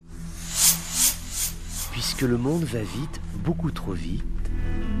Puisque le monde va vite, beaucoup trop vite,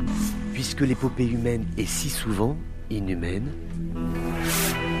 puisque l'épopée humaine est si souvent inhumaine,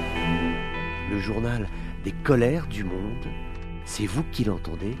 le journal des colères du monde, c'est vous qui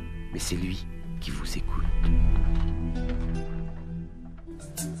l'entendez, mais c'est lui qui vous écoute.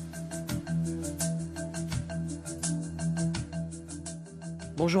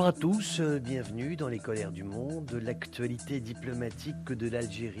 Bonjour à tous, bienvenue dans les colères du monde. L'actualité diplomatique de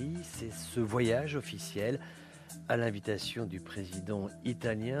l'Algérie, c'est ce voyage officiel à l'invitation du président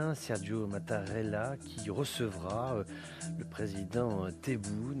italien Sergio Mattarella qui recevra le président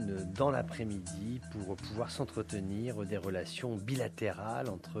Tebboune dans l'après-midi pour pouvoir s'entretenir des relations bilatérales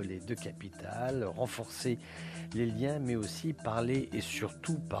entre les deux capitales, renforcer les liens mais aussi parler et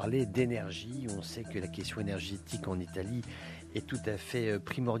surtout parler d'énergie. On sait que la question énergétique en Italie est tout à fait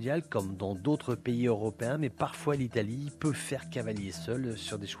primordial comme dans d'autres pays européens, mais parfois l'Italie peut faire cavalier seul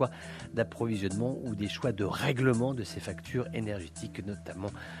sur des choix d'approvisionnement ou des choix de règlement de ses factures énergétiques,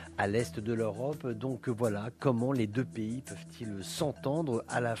 notamment à l'est de l'Europe. Donc voilà, comment les deux pays peuvent-ils s'entendre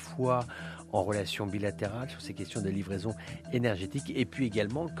à la fois en relation bilatérale sur ces questions de livraison énergétique et puis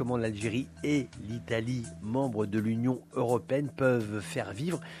également comment l'Algérie et l'Italie, membres de l'Union européenne, peuvent faire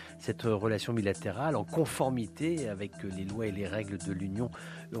vivre cette relation bilatérale en conformité avec les lois et les règles de l'Union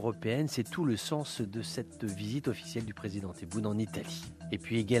européenne. C'est tout le sens de cette visite officielle du président Tebboune en Italie. Et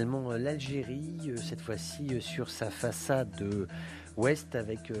puis également l'Algérie, cette fois-ci sur sa façade ouest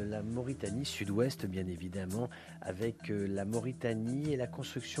avec la Mauritanie, sud-ouest bien évidemment, avec la Mauritanie et la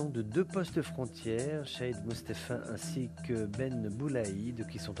construction de deux postes frontières, Chaïd Moustapha ainsi que Ben Boulaïd,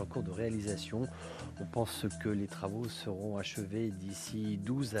 qui sont en cours de réalisation. On pense que les travaux seront achevés d'ici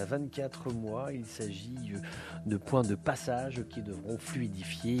 12 à 24 mois. Il s'agit de points de passage qui devront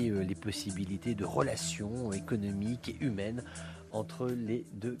fluidifier les possibilités de relations économiques et humaines entre les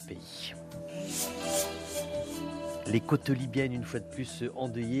deux pays. Les côtes libyennes, une fois de plus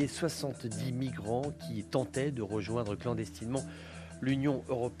endeuillées, 70 migrants qui tentaient de rejoindre clandestinement l'Union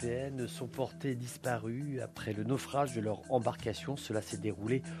européenne sont portés disparus après le naufrage de leur embarcation. Cela s'est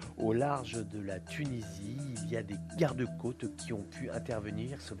déroulé au large de la Tunisie. Il y a des gardes-côtes qui ont pu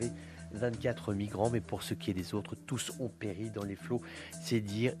intervenir, sauver 24 migrants, mais pour ce qui est des autres, tous ont péri dans les flots. C'est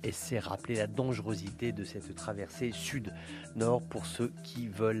dire et c'est rappeler la dangerosité de cette traversée sud-nord pour ceux qui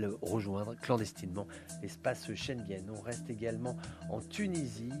veulent rejoindre clandestinement l'espace Schengen. On reste également en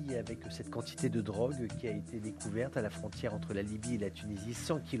Tunisie avec cette quantité de drogue qui a été découverte à la frontière entre la Libye et la Tunisie.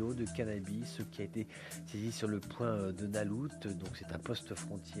 100 kilos de cannabis qui a été saisi sur le point de Nalout, donc c'est un poste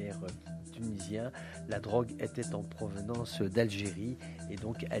frontière tunisien. La drogue était en provenance d'Algérie et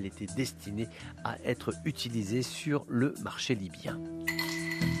donc elle était destinée à être utilisée sur le marché libyen.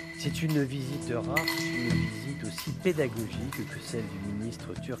 C'est une visite rare, c'est une visite aussi pédagogique que celle du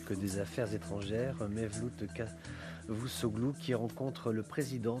ministre turc des Affaires étrangères, Mevlut Cavusoglu, qui rencontre le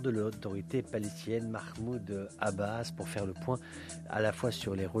président de l'autorité palestinienne, Mahmoud Abbas, pour faire le point à la fois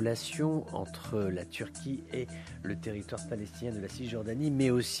sur les relations entre la Turquie et le territoire palestinien de la Cisjordanie,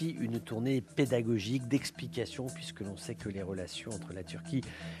 mais aussi une tournée pédagogique d'explication, puisque l'on sait que les relations entre la Turquie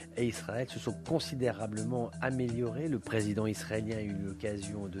et Israël se sont considérablement améliorées. Le président israélien a eu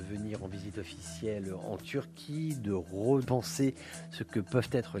l'occasion de venir en visite officielle en Turquie, de repenser ce que peuvent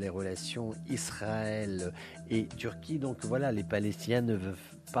être les relations Israël et Turquie. Donc voilà, les Palestiniens ne veulent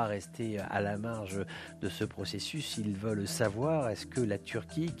pas rester à la marge de ce processus. Ils veulent savoir, est-ce que la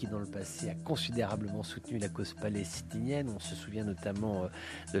Turquie, qui dans le passé a considérablement soutenu la cause palestinienne, on se souvient notamment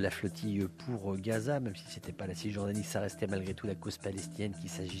de la flottille pour Gaza, même si c'était pas la Cisjordanie, ça restait malgré tout la cause palestinienne qu'il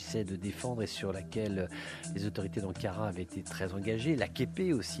s'agissait de défendre et sur laquelle les autorités d'Ankara avaient été très engagées,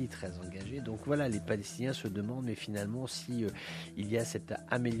 l'AKP aussi très engagée. Donc voilà, les Palestiniens se demandent, mais finalement, si il y a cette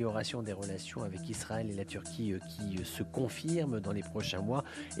amélioration des relations avec Israël et la Turquie qui se confirme dans les prochains mois,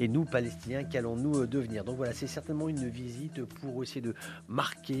 et nous, Palestiniens, qu'allons-nous devenir? Donc voilà, c'est certainement une visite pour essayer de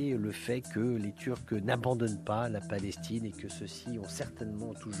marquer le fait que les Turcs n'abandonnent pas la Palestine et que ceux-ci ont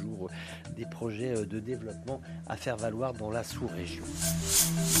certainement toujours des projets de développement à faire valoir dans la sous-région.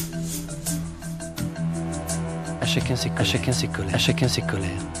 À chacun ses colères. À chacun ses colères.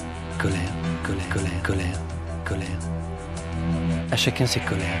 Colère, colère, colère, colère, colère. À chacun ses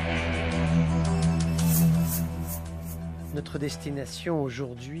colères. Notre destination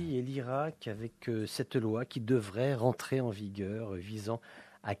aujourd'hui est l'Irak avec cette loi qui devrait rentrer en vigueur visant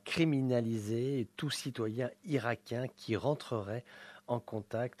à criminaliser tout citoyen irakien qui rentrerait en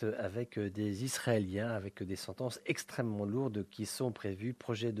contact avec des Israéliens, avec des sentences extrêmement lourdes qui sont prévues.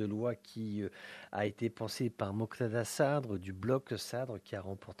 Projet de loi qui a été pensé par Moqtada Sadr du bloc Sadr qui a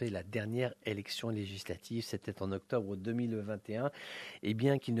remporté la dernière élection législative. C'était en octobre 2021. Et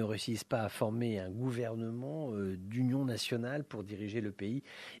bien qu'ils ne réussissent pas à former un gouvernement d'union nationale pour diriger le pays,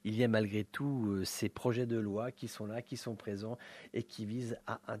 il y a malgré tout ces projets de loi qui sont là, qui sont présents et qui visent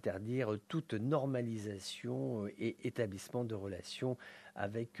à interdire toute normalisation et établissement de relations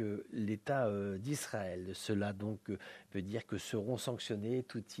avec l'État d'Israël. Cela donc veut dire que seront sanctionnés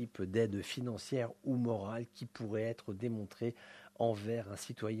tout type d'aide financière ou morale qui pourrait être démontrée envers un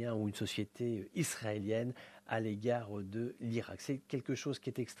citoyen ou une société israélienne à l'égard de l'Irak. C'est quelque chose qui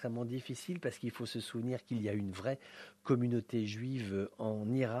est extrêmement difficile parce qu'il faut se souvenir qu'il y a une vraie communauté juive en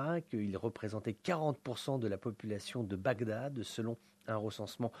Irak. Il représentait 40% de la population de Bagdad selon un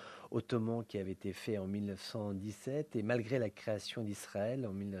recensement ottoman qui avait été fait en 1917 et malgré la création d'Israël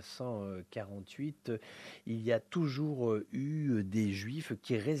en 1948, il y a toujours eu des juifs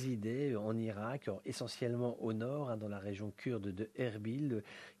qui résidaient en Irak, essentiellement au nord, dans la région kurde de Erbil,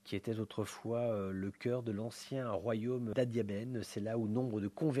 qui était autrefois le cœur de l'ancien royaume d'Adiabène. C'est là où nombre de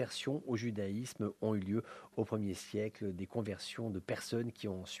conversions au judaïsme ont eu lieu au 1er siècle, des conversions de personnes qui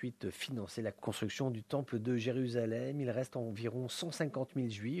ont ensuite financé la construction du temple de Jérusalem. Il reste environ 150 000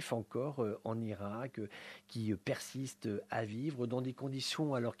 juifs encore en Irak qui persistent à vivre dans des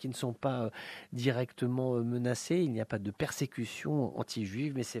conditions alors qui ne sont pas directement menacées. Il n'y a pas de persécution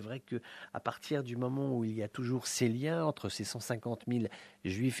anti-juive, mais c'est vrai qu'à partir du moment où il y a toujours ces liens entre ces 150 000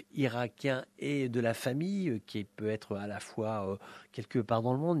 juifs irakiens et de la famille, qui peut être à la fois quelque part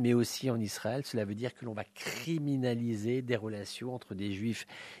dans le monde, mais aussi en Israël, cela veut dire que l'on va criminaliser des relations entre des juifs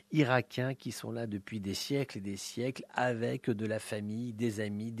irakiens qui sont là depuis des siècles et des siècles avec de la famille, des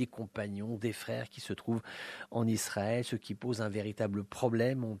amis, des compagnons, des frères qui se trouvent en Israël, ce qui pose un véritable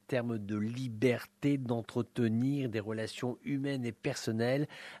problème en termes de liberté d'entretenir des relations humaines et personnelles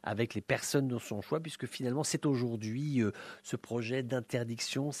avec les personnes de son choix, puisque finalement c'est aujourd'hui ce projet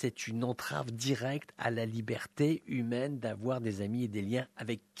d'interdiction, c'est une entrave directe à la liberté humaine d'avoir des amis et des liens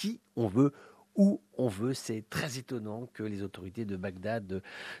avec qui on veut, où on veut. C'est très étonnant que les autorités de Bagdad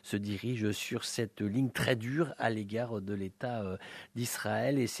se dirigent sur cette ligne très dure à l'égard de l'État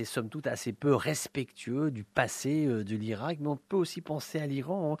d'Israël et c'est somme toute assez peu respectueux du passé de l'Irak. Mais on peut aussi penser à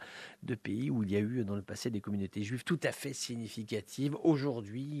l'Iran, deux pays où il y a eu dans le passé des communautés juives tout à fait significatives.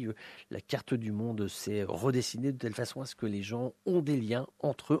 Aujourd'hui, la carte du monde s'est redessinée de telle façon à ce que les gens ont des liens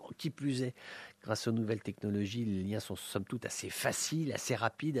entre eux, qui plus est. Grâce aux nouvelles technologies, les liens sont somme toute assez faciles, assez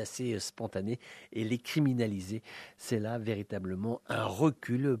rapides, assez spontanés. Et les criminaliser, c'est là véritablement un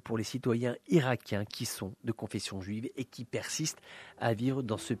recul pour les citoyens irakiens qui sont de confession juive et qui persistent à vivre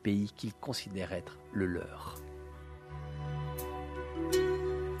dans ce pays qu'ils considèrent être le leur.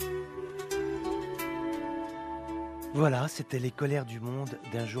 Voilà, c'était les colères du monde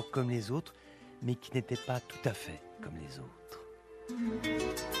d'un jour comme les autres, mais qui n'étaient pas tout à fait comme les autres.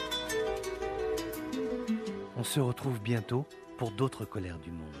 On se retrouve bientôt pour d'autres colères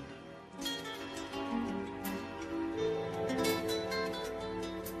du monde.